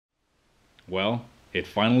Well, it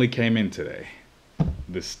finally came in today.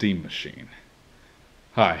 The Steam Machine.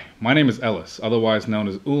 Hi, my name is Ellis, otherwise known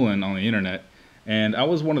as Ulan on the internet, and I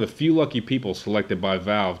was one of the few lucky people selected by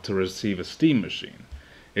Valve to receive a Steam Machine.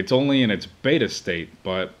 It's only in its beta state,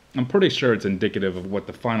 but I'm pretty sure it's indicative of what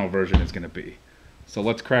the final version is going to be. So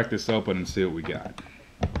let's crack this open and see what we got.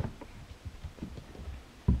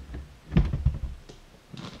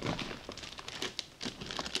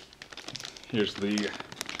 Here's the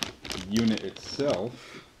unit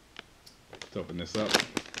itself. Let's open this up.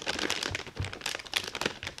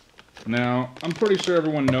 Now, I'm pretty sure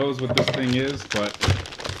everyone knows what this thing is, but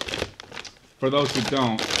for those who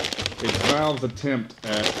don't, it's Valve's attempt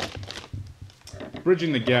at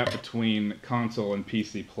bridging the gap between console and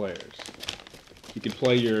PC players. You can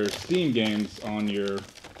play your Steam games on your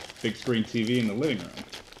big screen TV in the living room,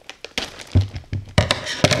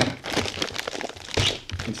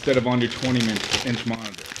 instead of on your 20-inch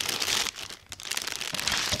monitor.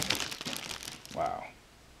 Wow.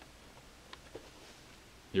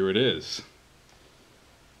 Here it is.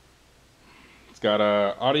 It's got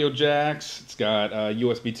audio jacks, it's got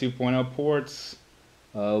USB 2.0 ports,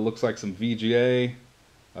 looks like some VGA,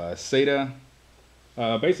 SATA.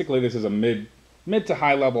 Basically this is a mid to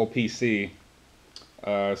high level PC,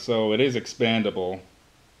 so it is expandable,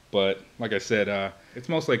 but like I said, it's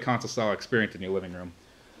mostly a console style experience in your living room.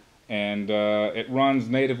 And it runs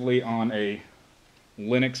natively on a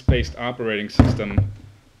Linux-based operating system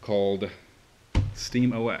called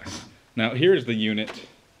SteamOS. Now here's the unit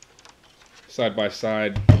side by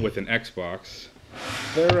side with an Xbox.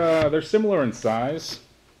 They're similar in size,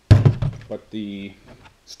 but the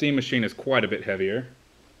Steam Machine is quite a bit heavier.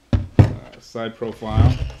 Side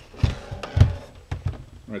profile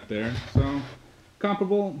right there, so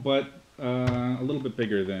comparable, but a little bit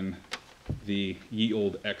bigger than the ye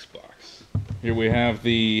old Xbox. Here we have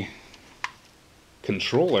the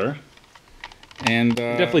controller, and you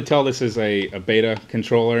can definitely tell this is a beta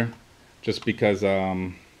controller, just because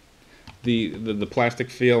the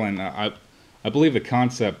plastic feel, and I believe the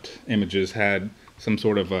concept images had some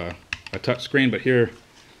sort of a touch screen, but here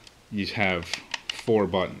you have 4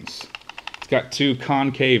 buttons. It's got 2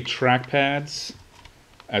 concave trackpads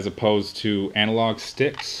as opposed to analog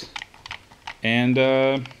sticks, and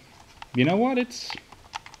you know what? It's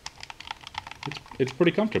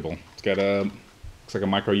pretty comfortable. It's got looks like a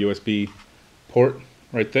micro USB port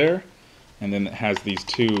right there, and then it has these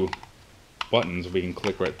 2 buttons we can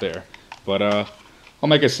click right there. But I'll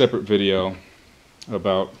make a separate video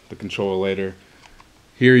about the controller later.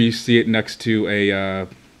 Here you see it next to a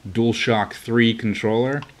DualShock 3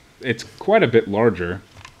 controller. It's quite a bit larger.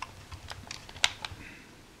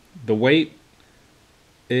 The weight,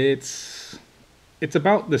 it's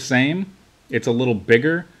about the same. It's a little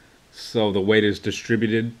bigger, so the weight is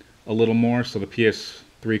distributed a little more, so the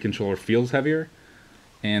PS3 controller feels heavier.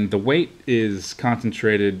 And the weight is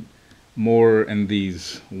concentrated more in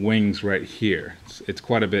these wings right here. It's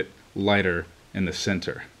quite a bit lighter in the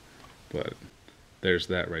center. But there's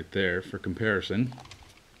that right there for comparison.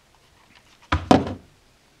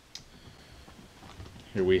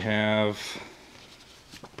 Here we have,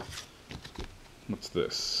 what's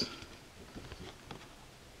this?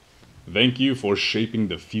 Thank you for shaping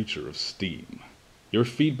the future of Steam. Your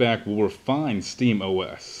feedback will refine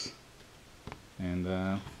SteamOS. And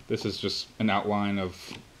this is just an outline of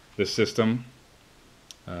the system.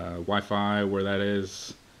 Wi-Fi, where that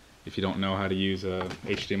is. If you don't know how to use a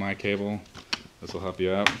HDMI cable, this will help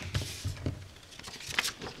you out.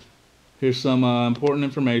 Here's some important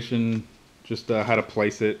information, just how to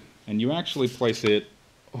place it. And you actually place it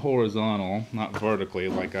horizontal, not vertically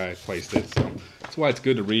like I placed it. So that's why it's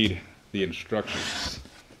good to read the instructions.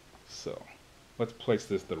 So let's place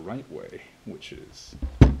this the right way, which is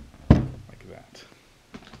like that.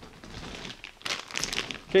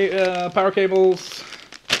 Okay, power cables,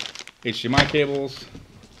 HDMI cables.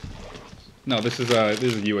 No, this is a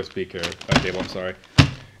USB cable. I'm sorry.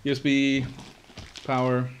 USB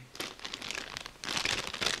power.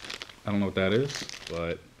 I don't know what that is,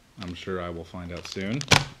 but I'm sure I will find out soon.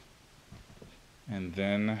 And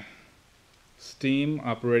then Steam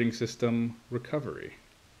operating system recovery.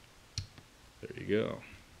 There you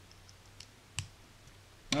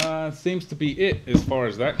go. Seems to be it as far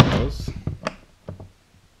as that goes.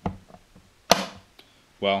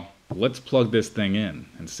 Well, let's plug this thing in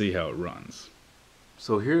and see how it runs.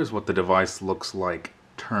 So here's what the device looks like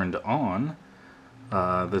turned on.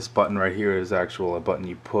 This button right here is a button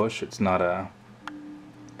you push. It's not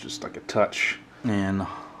just like a touch. And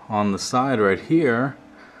on the side right here,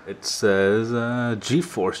 it says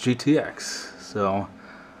GeForce GTX. So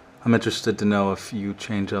I'm interested to know if you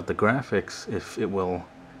change out the graphics, if it will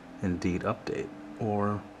indeed update,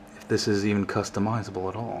 or if this is even customizable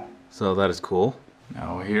at all. So that is cool.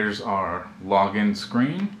 Now here's our login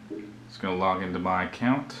screen. It's gonna log into my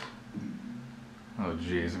account. Oh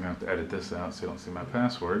geez, I'm gonna have to edit this out so you don't see my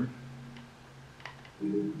password.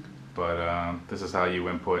 But this is how you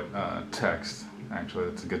input text. Actually,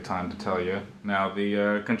 that's a good time to tell you. Now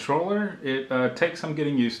the controller, it takes some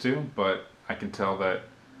getting used to, but I can tell that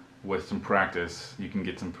with some practice, you can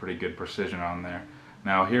get some pretty good precision on there.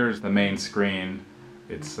 Now here's the main screen.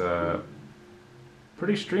 It's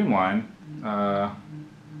pretty streamlined.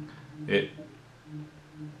 It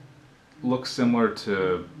looks similar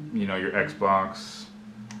to, you know, your Xbox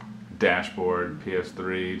dashboard,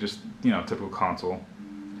 PS3, just, you know, typical console.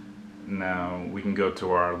 Now we can go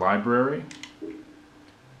to our library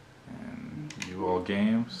and view all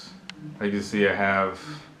games. As you can see, I have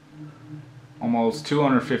almost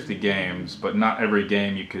 250 games, but not every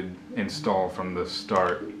game you could install from the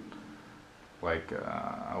start. Like,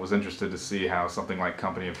 I was interested to see how something like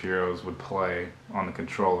Company of Heroes would play on the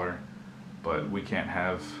controller, but we can't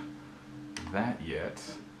have that yet.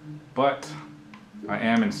 But I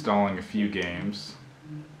am installing a few games.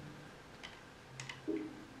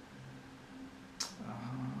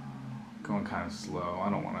 Going kind of slow.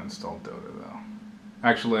 I don't want to install Dota though.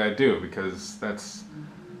 Actually I do, because that's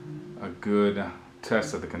a good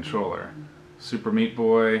test of the controller. Super Meat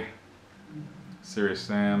Boy, Serious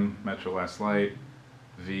Sam, Metro Last Light,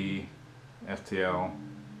 V, FTL,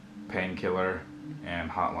 Painkiller, and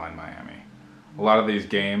Hotline Miami. A lot of these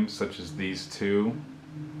games, such as these two,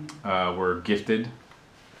 were gifted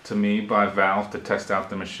to me by Valve to test out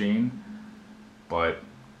the machine. But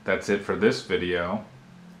that's it for this video.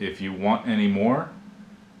 If you want any more,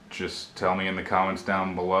 just tell me in the comments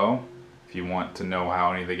down below. If you want to know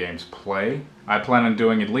how any of the games play, I plan on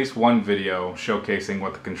doing at least one video showcasing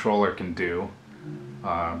what the controller can do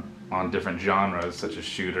on different genres such as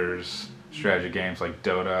shooters, strategy games like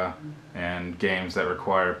Dota, and games that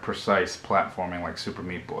require precise platforming like Super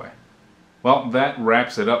Meat Boy. Well, that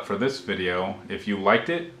wraps it up for this video. If you liked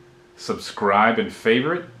it, subscribe and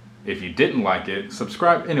favorite. If you didn't like it,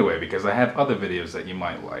 subscribe anyway, because I have other videos that you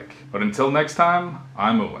might like. But until next time,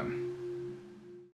 I'm Owen.